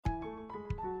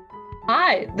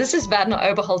Hi, this is Verna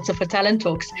Oberholzer for Talent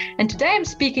Talks, and today I'm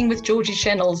speaking with Georgie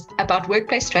Chennells about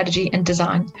workplace strategy and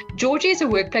design. Georgie is a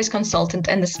workplace consultant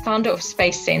and the founder of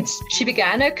Space Sense. She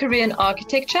began her career in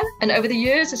architecture and over the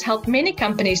years has helped many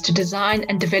companies to design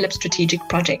and develop strategic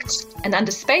projects. And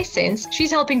under Space Sense,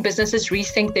 she's helping businesses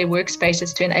rethink their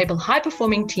workspaces to enable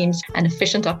high-performing teams and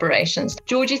efficient operations.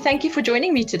 Georgie, thank you for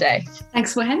joining me today.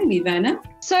 Thanks for having me, Verna.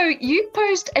 So you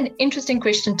posed an interesting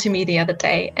question to me the other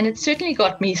day, and it certainly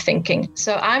got me thinking.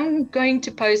 So I'm going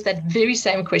to pose that very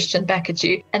same question back at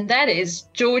you. And that is,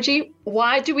 Georgie,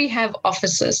 why do we have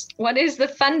offices? What is the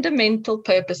fundamental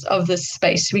purpose of this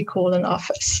space we call an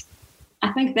office?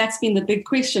 I think that's been the big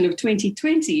question of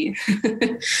 2020.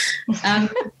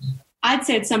 I'd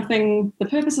say the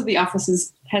purpose of the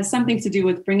offices has something to do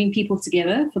with bringing people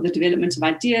together for the development of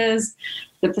ideas,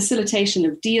 the facilitation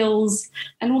of deals,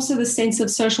 and also the sense of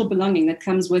social belonging that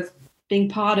comes with being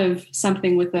part of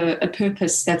something with a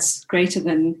purpose that's greater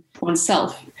than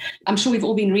oneself. I'm sure we've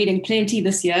all been reading plenty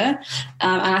this year.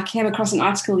 And I came across an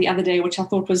article the other day, which I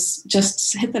thought was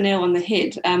just hit the nail on the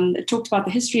head. It talked about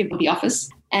the history of the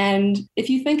office. And if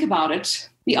you think about it,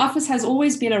 the office has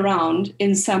always been around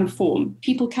in some form.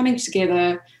 People coming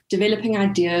together, developing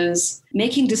ideas,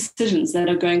 making decisions that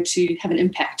are going to have an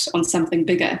impact on something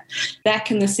bigger.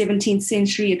 Back in the 17th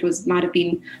century, might have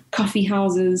been coffee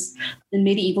houses. In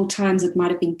medieval times, it might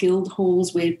have been guild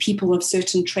halls where people of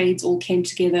certain trades all came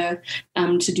together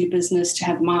to do business, to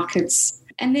have markets.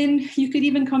 And then you could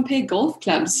even compare golf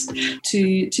clubs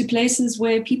to places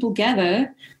where people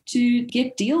gather to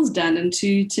get deals done and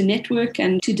to network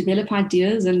and to develop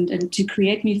ideas and to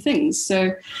create new things.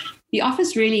 So the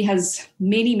office really has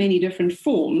many, many different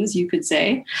forms, you could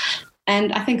say.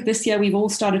 And I think this year we've all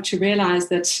started to realize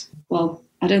that, well,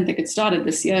 I don't think it started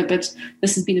this year, but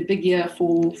this has been a big year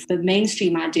for the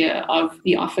mainstream idea of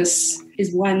the office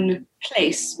is one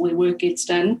place where work gets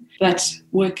done, but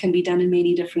work can be done in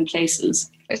many different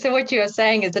places. So what you are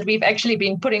saying is that we've actually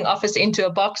been putting office into a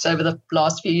box over the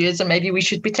last few years, and maybe we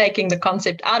should be taking the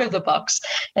concept out of the box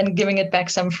and giving it back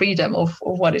some freedom of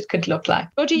what it could look like.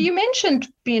 Georgie, you mentioned,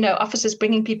 offices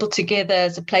bringing people together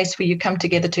as a place where you come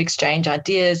together to exchange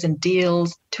ideas and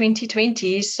deals.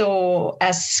 2020 saw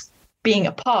us being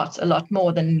apart a lot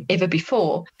more than ever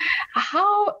before.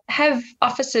 How have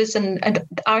offices and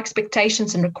our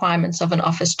expectations and requirements of an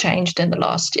office changed in the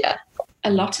last year? A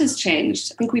lot has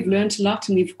changed. I think we've learned a lot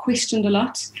and we've questioned a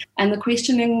lot. And the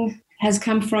questioning has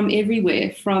come from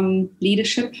everywhere, from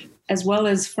leadership as well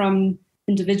as from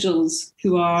individuals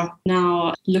who are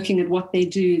now looking at what they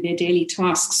do, their daily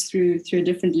tasks through a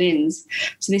different lens.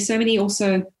 So there's so many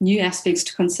also new aspects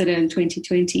to consider in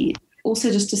 2020.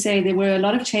 Also, just to say, there were a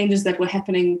lot of changes that were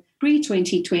happening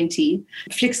pre-2020.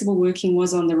 Flexible working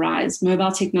was on the rise.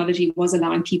 Mobile technology was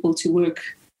allowing people to work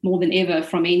more than ever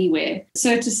from anywhere.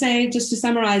 So to say, just to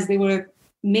summarize, there were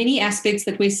many aspects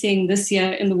that we're seeing this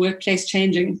year in the workplace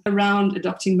changing around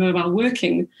adopting mobile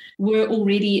working were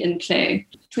already in play.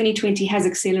 2020 has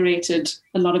accelerated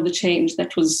a lot of the change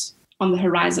that was on the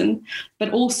horizon,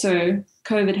 but also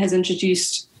COVID has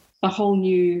introduced a whole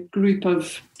new group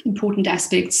of important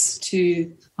aspects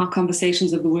to our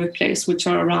conversations of the workplace, which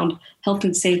are around health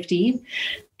and safety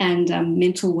and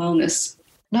mental wellness.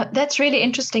 No, that's really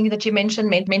interesting that you mentioned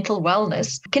mental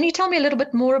wellness. Can you tell me a little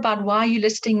bit more about why you're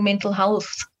listing mental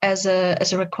health as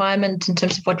a requirement in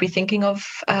terms of what we're thinking of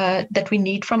that we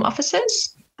need from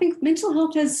offices? I think mental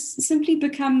health has simply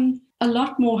become a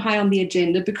lot more high on the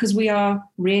agenda because we are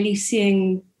really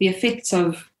seeing the effects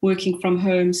of working from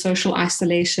home, social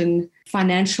isolation,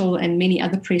 financial and many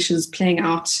other pressures playing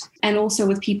out, and also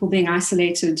with people being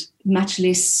isolated, much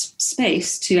less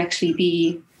space to actually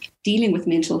be dealing with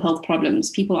mental health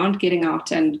problems. People aren't getting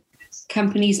out, and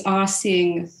companies are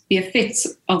seeing the effects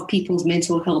of people's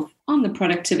mental health on the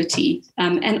productivity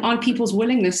and on people's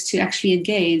willingness to actually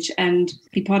engage and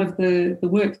be part of the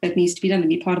work that needs to be done and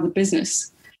be part of the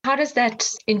business. How does that,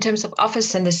 in terms of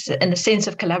office and the sense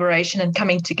of collaboration and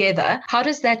coming together, how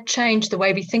does that change the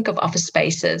way we think of office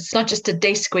spaces? It's not just a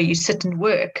desk where you sit and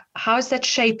work. How is that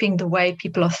shaping the way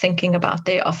people are thinking about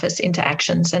their office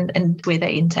interactions and where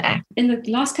they interact? In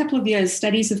the last couple of years,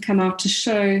 studies have come out to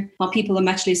show how people are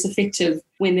much less effective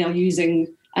when they are using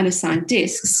unassigned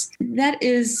desks. That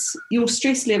is your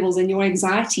stress levels and your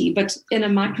anxiety, but in a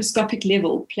microscopic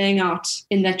level, playing out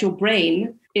in that your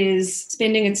brain is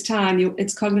spending its time,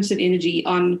 its cognitive energy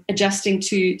on adjusting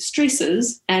to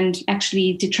stresses and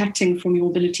actually detracting from your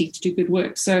ability to do good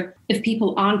work. So if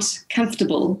people aren't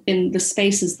comfortable in the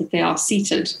spaces that they are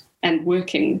seated and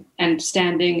working and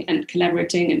standing and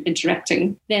collaborating and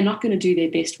interacting, they're not going to do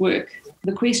their best work.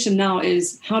 The question now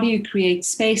is, how do you create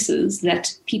spaces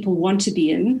that people want to be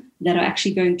in that are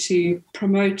actually going to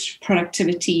promote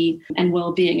productivity and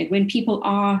well-being? And when people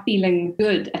are feeling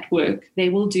good at work, they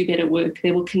will do better work.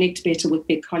 They will connect better with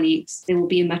their colleagues. They will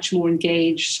be a much more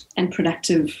engaged and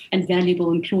productive and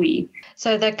valuable employee.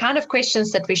 So the kind of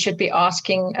questions that we should be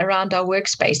asking around our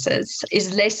workspaces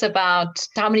is less about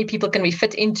how many people can we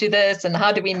fit into this and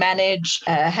how do we manage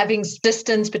having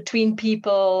distance between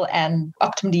people and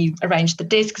optimally arrange the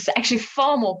desks. It's actually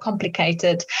far more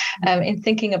complicated in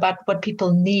thinking about what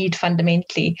people need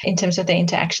fundamentally in terms of their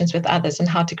interactions with others and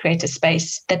how to create a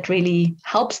space that really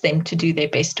helps them to do their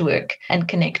best work and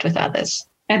connect with others.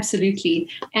 Absolutely.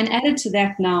 And added to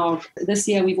that now, this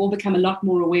year, we've all become a lot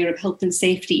more aware of health and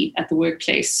safety at the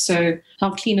workplace. So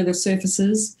how clean are the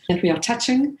surfaces that we are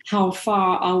touching? How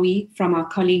far are we from our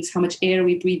colleagues? How much air are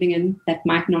we breathing in that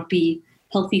might not be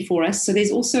healthy for us? So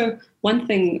there's also one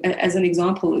thing, as an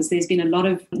example, is there's been a lot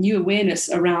of new awareness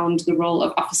around the role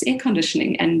of office air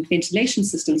conditioning and ventilation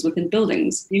systems within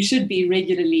buildings. You should be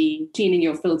regularly cleaning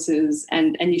your filters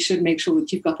and you should make sure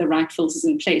that you've got the right filters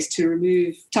in place to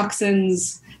remove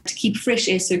toxins, to keep fresh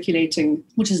air circulating,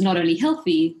 which is not only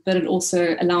healthy, but it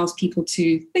also allows people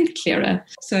to think clearer.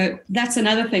 So that's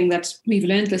another thing that we've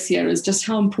learned this year, is just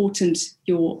how important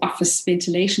your office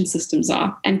ventilation systems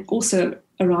are, and also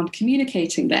around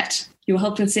communicating that. Your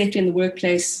health and safety in the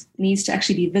workplace needs to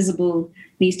actually be visible,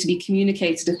 needs to be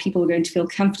communicated if people are going to feel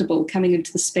comfortable coming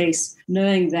into the space,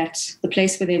 knowing that the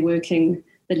place where they're working,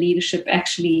 the leadership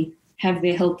actually have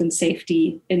their health and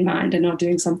safety in mind and are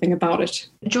doing something about it.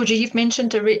 Georgie, you've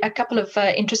mentioned a couple of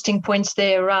interesting points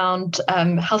there around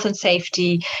health and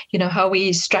safety, how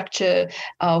we structure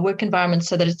our work environment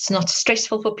so that it's not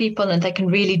stressful for people and they can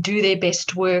really do their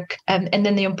best work. And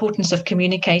then the importance of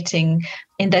communicating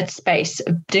in that space,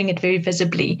 doing it very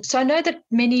visibly. So I know that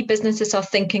many businesses are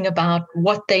thinking about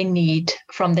what they need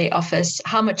from their office,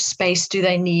 how much space do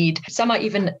they need. Some are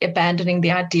even abandoning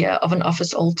the idea of an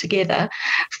office altogether.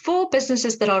 For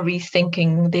businesses that are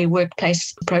rethinking their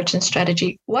workplace approach and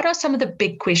strategy, what are some of the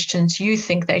big questions you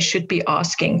think they should be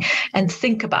asking and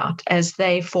think about as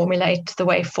they formulate the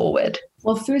way forward?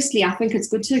 Well, firstly, I think it's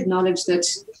good to acknowledge that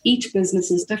each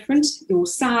business is different. Your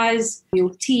size,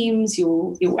 your teams,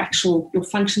 your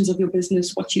functions of your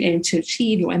business, what you aim to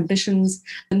achieve, your ambitions,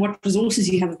 and what resources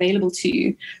you have available to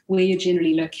you, where you're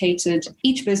generally located.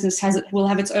 Each business will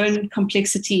have its own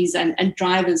complexities and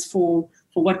drivers for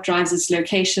what drives its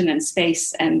location and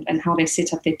space and how they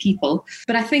set up their people.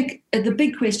 But I think the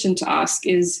big question to ask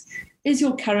is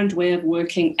your current way of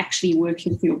working actually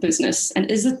working for your business? And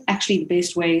is it actually the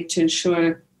best way to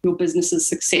ensure your business's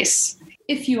success?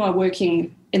 If you are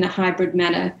working in a hybrid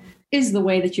manner, is the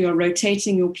way that you are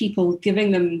rotating your people,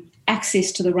 giving them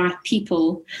access to the right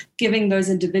people, giving those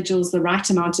individuals the right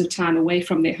amount of time away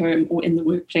from their home or in the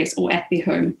workplace or at their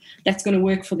home, that's going to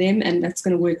work for them and that's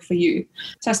going to work for you.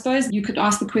 So I suppose you could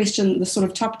ask the question, the sort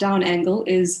of top-down angle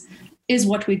is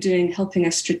what we're doing helping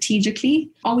us strategically?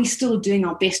 Are we still doing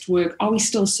our best work? Are we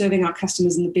still serving our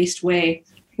customers in the best way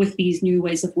with these new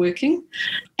ways of working?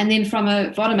 And then from a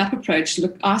bottom-up approach,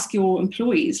 ask your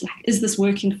employees, is this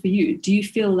working for you? Do you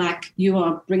feel like you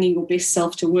are bringing your best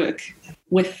self to work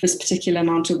with this particular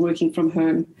amount of working from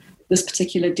home, this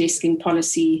particular desking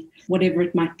policy, whatever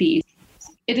it might be?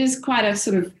 It is quite a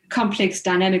sort of complex,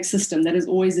 dynamic system that is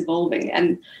always evolving.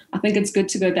 And I think it's good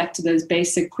to go back to those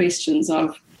basic questions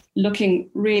of looking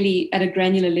really at a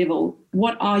granular level.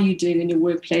 What are you doing in your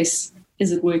workplace?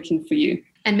 Is it working for you?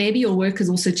 And maybe your work has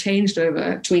also changed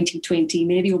over 2020.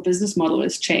 Maybe your business model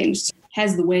has changed.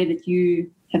 Has the way that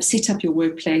you have set up your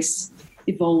workplace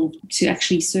evolved to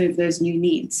actually serve those new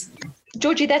needs?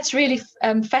 Georgie, that's really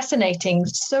fascinating.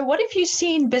 So what have you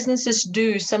seen businesses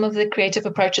do, some of the creative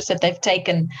approaches that they've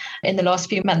taken in the last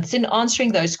few months in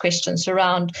answering those questions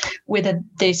around whether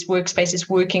this workspace is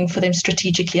working for them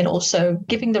strategically and also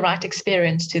giving the right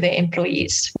experience to their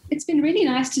employees? It's been really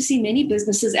nice to see many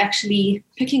businesses actually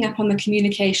picking up on the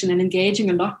communication and engaging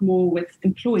a lot more with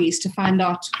employees to find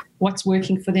out what's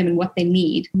working for them and what they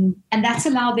need. And that's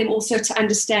allowed them also to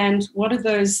understand what are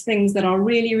those things that are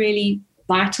really, really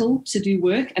vital to do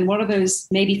work and what are those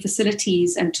maybe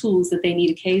facilities and tools that they need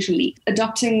occasionally.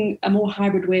 Adopting a more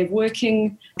hybrid way of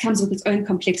working comes with its own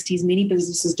complexities. Many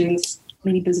businesses are doing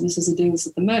this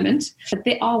at the moment, but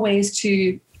there are ways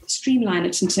to streamline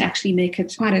it and to actually make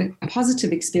it quite a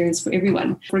positive experience for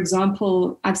everyone. For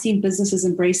example, I've seen businesses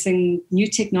embracing new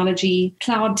technology,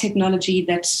 cloud technology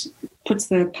that puts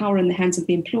the power in the hands of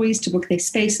the employees to book their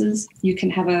spaces. You can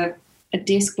have a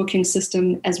desk booking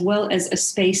system as well as a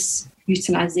space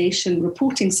utilization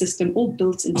reporting system all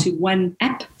built into one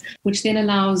app, which then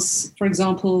allows, for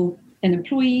example, an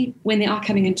employee, when they are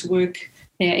coming into work,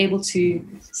 they're able to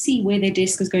see where their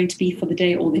desk is going to be for the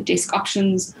day, all their desk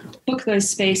options, book those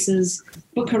spaces,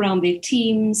 book around their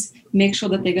teams, make sure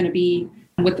that they're going to be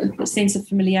with a sense of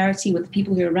familiarity with the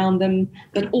people who are around them,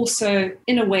 but also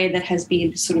in a way that has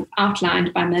been sort of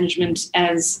outlined by management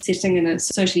as sitting in a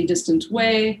socially distant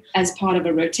way, as part of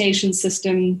a rotation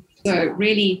system. So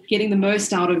really getting the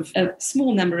most out of a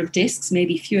small number of desks,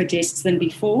 maybe fewer desks than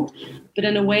before, but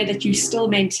in a way that you still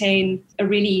maintain a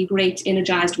really great,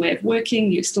 energized way of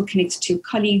working. You're still connected to your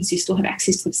colleagues. You still have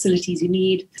access to the facilities you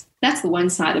need. That's the one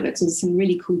side of it. So there's some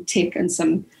really cool tech and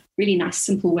some really nice,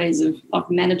 simple ways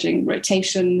of managing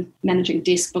rotation, managing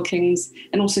desk bookings,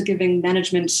 and also giving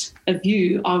management a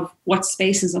view of what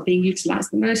spaces are being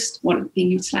utilized the most, what are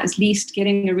being utilized least,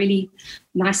 getting a really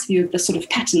nice view of the sort of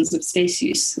patterns of space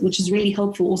use, which is really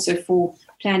helpful also for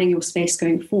planning your space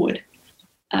going forward.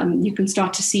 You can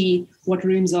start to see what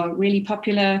rooms are really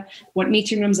popular, what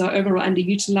meeting rooms are over or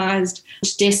underutilized,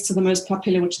 which desks are the most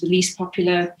popular, which are the least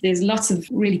popular. There's lots of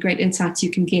really great insights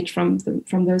you can get from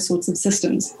those sorts of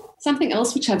systems. Something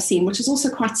else which I've seen, which is also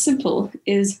quite simple,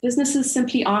 is businesses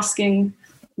simply asking,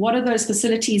 what are those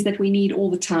facilities that we need all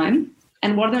the time?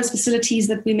 And what are those facilities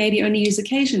that we maybe only use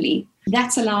occasionally?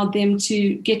 That's allowed them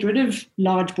to get rid of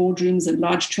large boardrooms and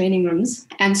large training rooms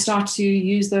and start to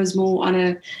use those more on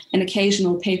an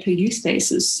occasional pay-per-use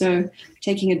basis. So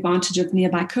taking advantage of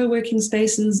nearby co-working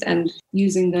spaces and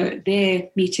using their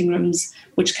meeting rooms,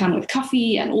 which come with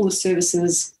coffee and all the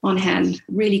services on hand,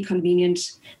 really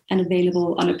convenient and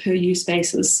available on a per-use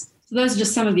basis. So those are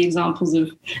just some of the examples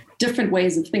of different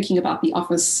ways of thinking about the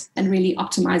office and really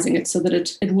optimizing it so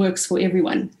that it works for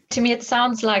everyone. To me, it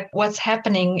sounds like what's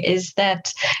happening is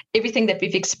that everything that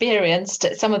we've experienced,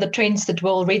 some of the trends that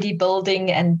we're already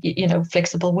building and,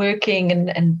 flexible working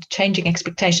and changing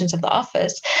expectations of the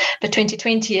office. But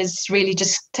 2020 has really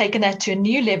just taken that to a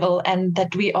new level, and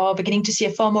that we are beginning to see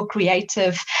a far more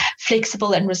creative,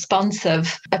 flexible and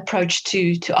responsive approach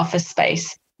to office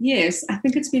space. Yes, I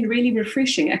think it's been really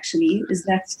refreshing, actually, is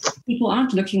that people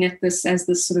aren't looking at this as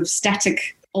this sort of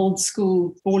static, old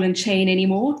school ball and chain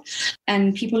anymore.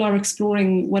 And people are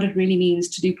exploring what it really means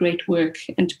to do great work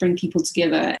and to bring people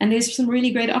together. And there's some really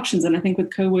great options. And I think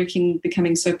with co-working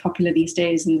becoming so popular these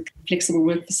days and flexible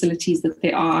work facilities that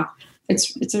there are,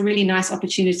 it's a really nice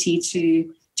opportunity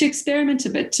to experiment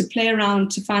a bit, to play around,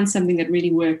 to find something that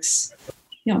really works,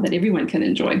 that everyone can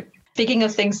enjoy. Speaking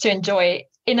of things to enjoy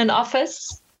in an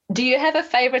office, do you have a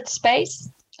favorite space,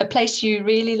 a place you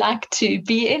really like to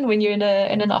be in when you're in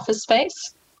an office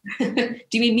space? Do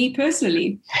you mean me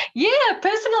personally? Yeah,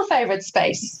 personal favorite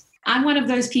space. I'm one of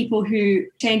those people who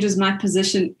changes my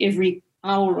position every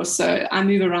hour or so. I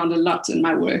move around a lot in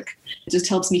my work. It just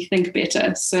helps me think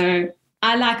better. So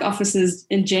I like offices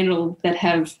in general that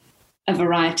have a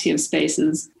variety of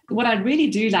spaces. What I really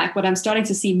do like, what I'm starting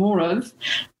to see more of,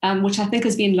 which I think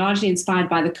has been largely inspired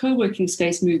by the co-working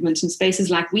space movement and spaces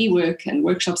like WeWork and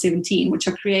Workshop 17, which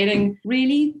are creating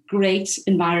really great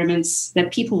environments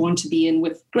that people want to be in,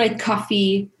 with great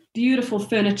coffee, beautiful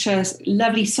furniture,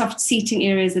 lovely soft seating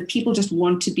areas that people just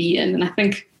want to be in. And I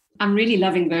think I'm really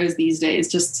loving those these days,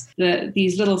 just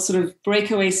these little sort of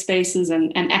breakaway spaces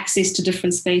and access to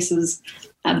different spaces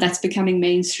that's becoming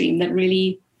mainstream, that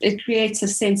really it creates a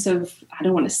sense of, I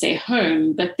don't want to say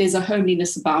home, but there's a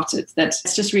homeliness about it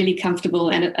that's just really comfortable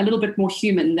and a little bit more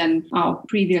human than our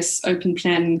previous open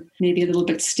plan, maybe a little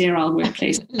bit sterile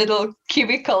workplace. Little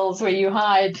cubicles where you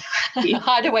hide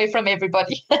away from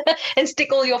everybody and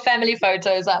stick all your family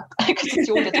photos up because it's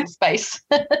your little space.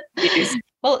 Yes.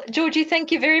 Well, Georgie,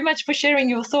 thank you very much for sharing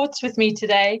your thoughts with me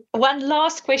today. One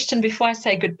last question before I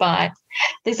say goodbye.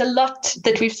 There's a lot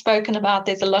that we've spoken about.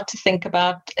 There's a lot to think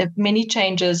about, many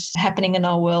changes happening in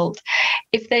our world.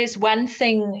 If there's one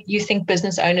thing you think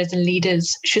business owners and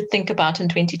leaders should think about in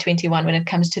 2021 when it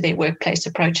comes to their workplace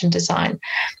approach and design,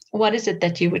 what is it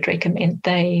that you would recommend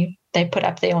they put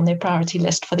up there on their priority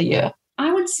list for the year?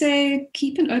 I would say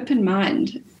keep an open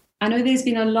mind. I know there's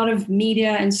been a lot of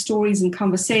media and stories and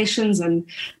conversations and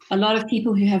a lot of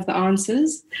people who have the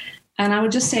answers. And I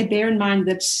would just say, bear in mind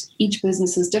that each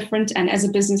business is different. And as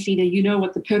a business leader, you know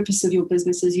what the purpose of your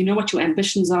business is. You know what your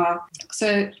ambitions are.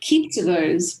 So keep to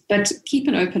those, but keep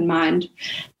an open mind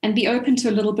and be open to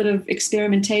a little bit of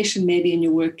experimentation maybe in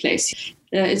your workplace.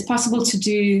 It's possible to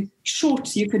do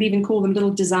short, you could even call them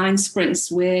little design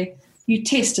sprints, where you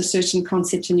test a certain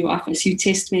concept in your office. You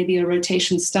test maybe a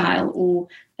rotation style or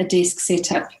a desk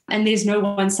setup. And there's no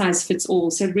one size fits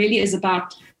all. So it really is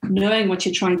about knowing what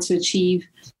you're trying to achieve,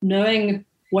 knowing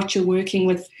what you're working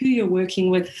with, who you're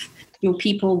working with, your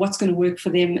people, what's going to work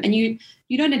for them. And you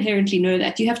you don't inherently know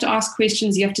that. You have to ask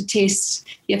questions, you have to test,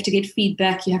 you have to get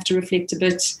feedback, you have to reflect a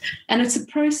bit. And it's a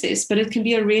process, but it can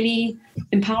be a really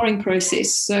empowering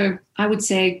process. So I would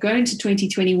say go into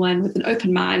 2021 with an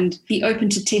open mind, be open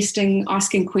to testing,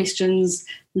 asking questions,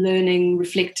 learning,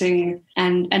 reflecting,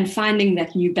 and finding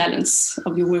that new balance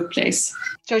of your workplace.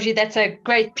 Georgie, that's a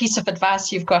great piece of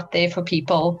advice you've got there for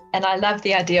people. And I love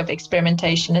the idea of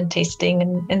experimentation and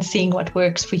testing and seeing what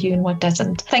works for you and what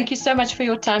doesn't. Thank you so much for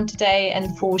your time today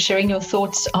and for sharing your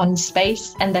thoughts on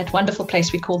space and that wonderful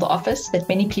place we call the office that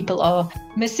many people are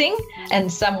missing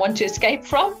and some want to escape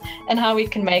from, and how we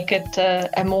can make it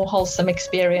a more wholesome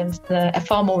experience, a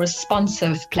far more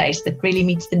responsive place that really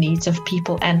meets the needs of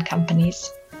people and companies.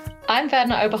 I'm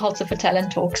Werner Oberholzer for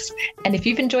Talent Talks, and if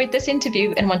you've enjoyed this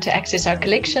interview and want to access our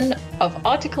collection of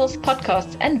articles,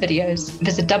 podcasts, and videos,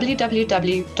 visit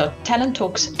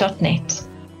www.talenttalks.net.